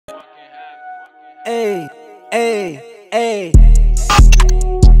Hey, hey, hey.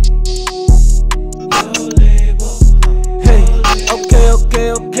 Hey, okay.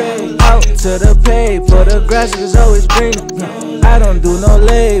 Out to the pay, for the grass is always greener. I don't do no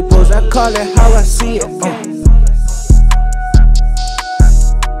labels, I call it how I see it.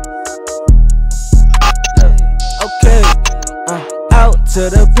 Okay, out to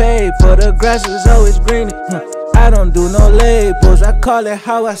the pay, for the grass is always greener. I don't do no labels, I call it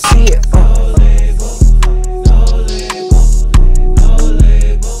how I see it.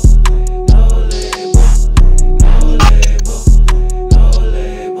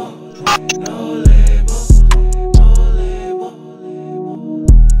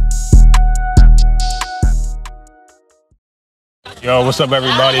 Yo, what's up,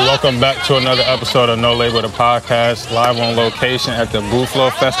 everybody? Welcome back to another episode of No Label, the podcast, live on location at the Beau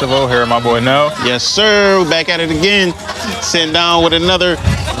Fleuve Festival. Here, my boy Nell. Yes, sir. We're back at it again. Sitting down with another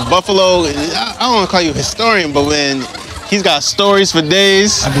Buffalo. I don't want to call you a historian, but when he's got stories for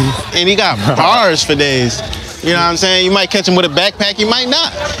days, and he got bars for days. You know what I'm saying? You might catch him with a backpack, you might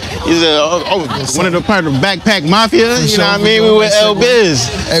not. He's one of the part of Backpack Mafia. You know what I mean? We with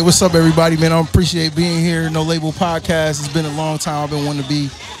L-BIZ. Hey, what's up, everybody, man? I appreciate being here. No Label Podcast. It's been a long time. I've been wanting to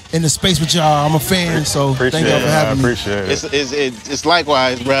be in the space with y'all. I'm a fan, so thank y'all for having me. I appreciate it. It's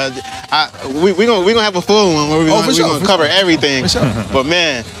likewise, bro. We're gonna have a full one where we're gonna cover everything. For sure. But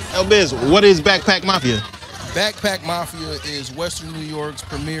man, L-BIZ, what is Backpack Mafia? Backpack Mafia is Western New York's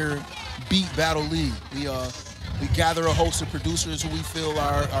premier beat battle league. We gather a host of producers who we feel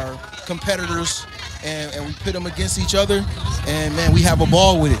are competitors, and we pit them against each other, and man, we have a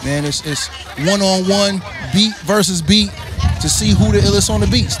ball with it, man. It's one-on-one, beat versus beat, to see who the illest on the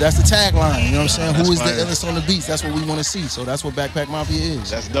beats. That's the tagline, you know what I'm saying? Who is the illest on the beats? That's what we want to see, so that's what Backpack Mafia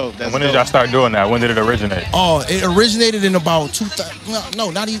is. That's dope. When did y'all start doing that? When did it originate? Oh, it originated in about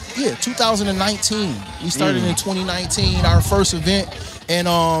 2019. We started in 2019, our first event. And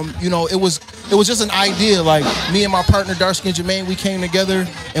you know, it was just an idea. Like, me and my partner Dark-Skinned Jermaine, we came together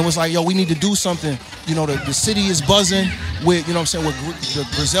and was like, yo, we need to do something. You know, the city is buzzing with, you know what I'm saying, with the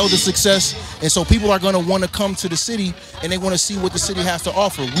Griselda success, and so people are gonna want to come to the city and they want to see what the city has to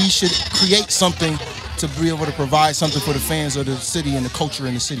offer. We should create something to be able to provide something for the fans of the city and the culture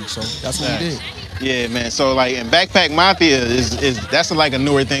in the city. So that's what we did. Yeah, man. So like, and Backpack Mafia that's like a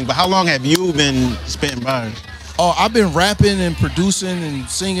newer thing. But how long have you been spitting bars? Oh, I've been rapping and producing and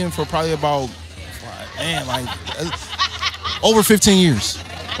singing for probably about, man, like over 15 years.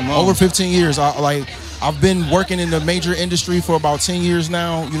 Over 15 years. I've been working in the major industry for about 10 years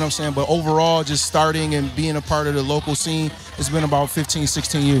now, you know what I'm saying? But overall, just starting and being a part of the local scene, it's been about 15,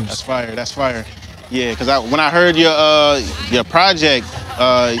 16 years. That's fire. That's fire. Yeah, because when I heard your project,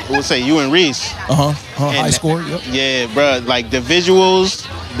 we'll say you and Reese. High score, yep. Yeah, bro, like the visuals,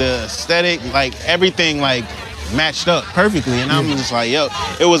 the aesthetic, like everything, like matched up perfectly, and I'm just like, yo,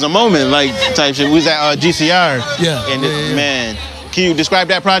 it was a moment, like, type shit. We was at GCR, and man, can you describe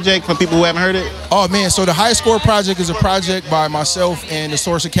that project for people who haven't heard it? Oh man, so the High Score project is a project by myself and the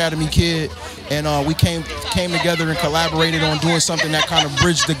Source Academy kid, and we came together and collaborated on doing something that kind of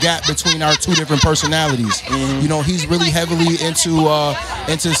bridged the gap between our two different personalities. You know, he's really heavily into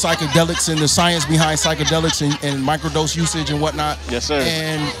psychedelics and the science behind psychedelics and microdose usage and whatnot. Yes, sir.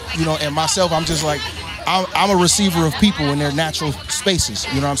 And you know, and myself, I'm just like, I'm a receiver of people in their natural spaces,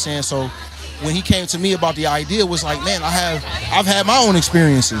 you know what I'm saying? So when he came to me about the idea, was like, man, I've had my own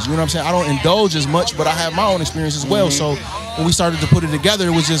experiences, you know what I'm saying? I don't indulge as much, but I have my own experience as well. So when we started to put it together,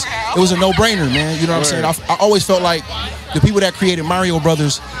 it was a no-brainer, man. You know what I'm saying? I always felt like the people that created Mario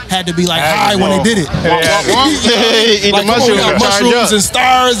Brothers had to be like high when they did it. Eat like, the mushrooms and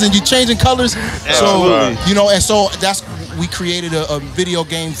stars, and you changing colors. Absolutely. So, you know, and so we created a video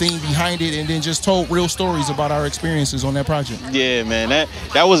game theme behind it, and then just told real stories about our experiences on that project. Yeah, man, that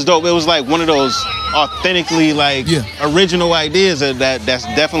was dope. It was like one of those authentically like original ideas that's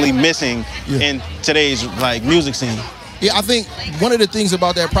definitely missing in today's like music scene. Yeah, I think one of the things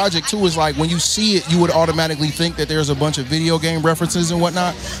about that project too is like, when you see it, you would automatically think that there's a bunch of video game references and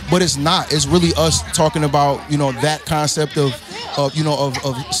whatnot, but it's not. It's really us talking about, you know, that concept of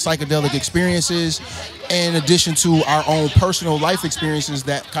psychedelic experiences, in addition to our own personal life experiences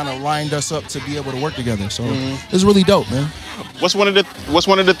that kind of lined us up to be able to work together. So it's really dope, man. What's one of the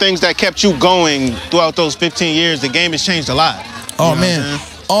things that kept you going throughout those 15 years? The game has changed a lot. Oh man,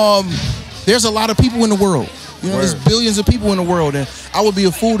 there's a lot of people in the world. You know, there's billions of people in the world, and I would be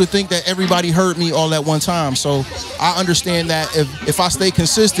a fool to think that everybody heard me all at one time. So I understand that if I stay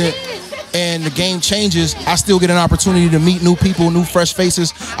consistent, and the game changes, I still get an opportunity to meet new people, new fresh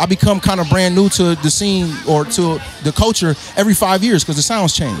faces. I become kind of brand new to the scene or to the culture every 5 years because the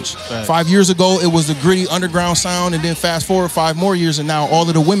sounds change. Right. 5 years ago, it was the gritty underground sound, and then fast forward 5 more years, and now all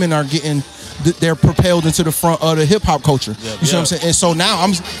of the women are getting, they're propelled into the front of the hip hop culture. You see what I'm saying? And so now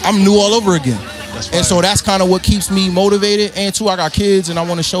I'm new all over again. And so that's kind of what keeps me motivated. And too, I got kids, and I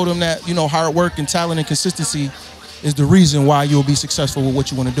want to show them that, you know, hard work and talent and consistency is the reason why you'll be successful with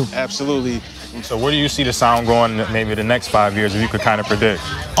what you want to do. Absolutely. So where do you see the sound going maybe the next 5 years, if you could kind of predict?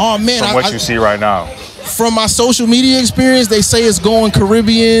 Oh man, from what you see right now. From my social media experience, they say it's going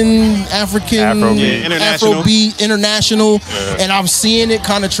Caribbean, African, Afrobeat, international, and I'm seeing it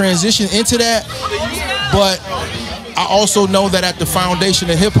kind of transition into that. But I also know that at the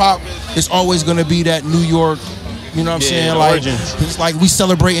foundation of hip hop, it's always going to be that New York. You know what I'm saying? Like, it's like we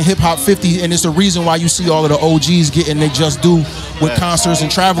celebrating hip hop 50, and it's the reason why you see all of the OGs getting they just do with concerts and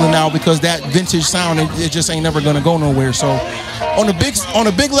traveling now, because that vintage sound, it just ain't never gonna go nowhere. So on a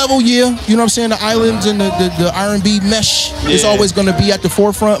big level, yeah, you know what I'm saying? The islands and the R&B mesh is always gonna be at the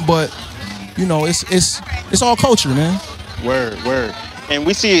forefront, but you know, it's all culture, man. Word. And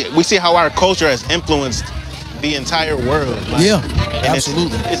we see how our culture has influenced the entire world. Like,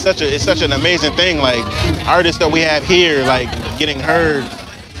 absolutely. It's such an amazing thing. Like artists that we have here, like getting heard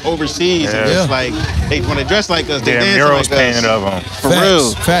overseas, and just like they want to dress like us. They dance murals like painted of them. For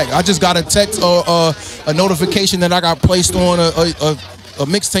real. Fact. I just got a text, a notification that I got placed on a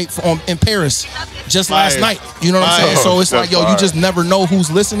mixtape in Paris just last night. You know what I'm saying? So it's like, yo, you just never know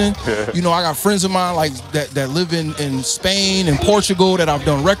who's listening. You know, I got friends of mine like that live in Spain and Portugal that I've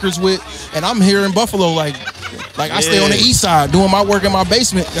done records with, and I'm here in Buffalo. Like I stay on the east side doing my work in my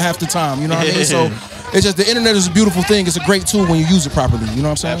basement half the time. You know what I mean? So it's just, the internet is a beautiful thing. It's a great tool when you use it properly. You know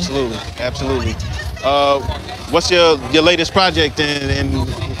what I'm saying? Absolutely. What's your latest project, and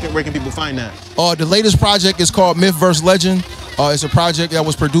where can people find that? The latest project is called Myth vs. Legend. It's a project that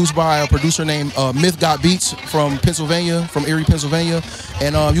was produced by a producer named Myth Got Beats from Pennsylvania, from Erie, Pennsylvania.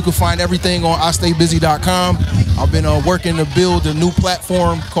 And you can find everything on IStayBusy.com. I've been working to build a new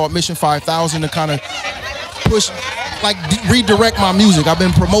platform called Mission 5000 to kind of push, like redirect my music. I've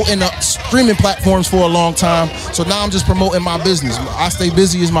been promoting streaming platforms for a long time, so now I'm just promoting my business. I Stay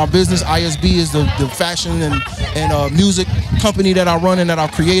Busy is my business. ISB is the fashion and music company that I run and that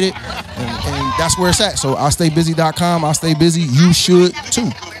I've created, and that's where it's at. So IStayBusy.com. I Stay Busy. You should too.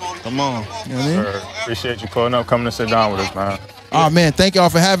 Come on. You know what I mean? Appreciate you pulling up, coming to sit down with us, man. Oh man, thank y'all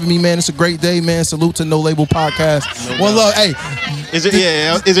for having me, man. It's a great day, man. Salute to No Label Podcast. One love. Hey, is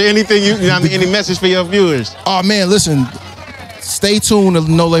there anything any message for your viewers? Oh man, listen. Stay tuned to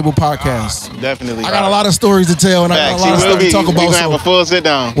No Label Podcast. Definitely. I got a lot of stories to tell, and I got a lot of stuff to talk about. We're gonna have a full sit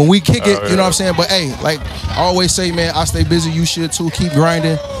down. When we kick it, you know what I'm saying? But hey, like I always say, man, I stay busy, you should too. Keep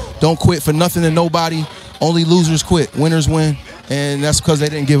grinding. Don't quit for nothing and nobody. Only losers quit. Winners win. And that's because they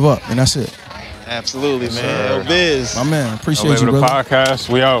didn't give up. And that's it. Absolutely, man. L-BIZ. My man, appreciate you, brother. Podcast,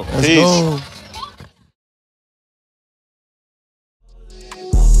 we out. Let's go.